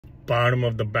Bottom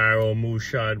of the barrel,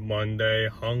 Mooshad Monday,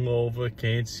 hungover,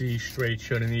 can't see straight,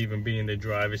 shouldn't even be in the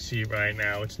driver's seat right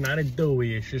now. It's not a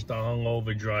Dewey, it's just a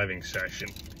hungover driving session.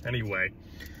 Anyway,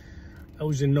 I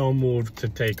was in no mood to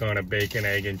take on a bacon,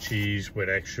 egg, and cheese with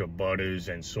extra butters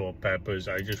and salt, peppers.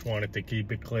 I just wanted to keep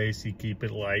it classy, keep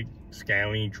it light.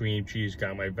 Scallion cream cheese,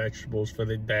 got my vegetables for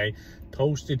the day.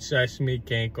 Toasted sesame,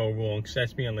 can't go wrong.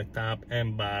 Sesame on the top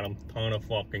and bottom, ton of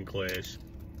fucking class.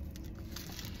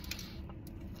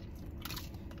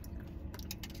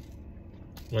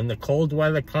 When the cold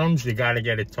weather comes, you gotta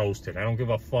get it toasted. I don't give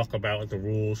a fuck about the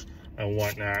rules and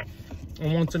whatnot.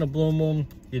 And once in a blue moon,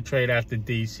 you trade after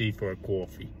DC for a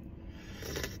coffee.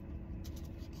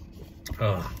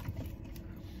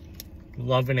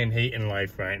 Loving and hating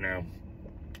life right now.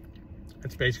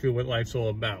 That's basically what life's all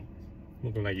about.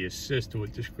 Looking like your sister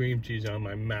with this cream cheese on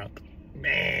my mouth.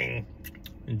 Man,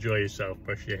 enjoy yourself,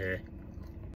 brush your hair.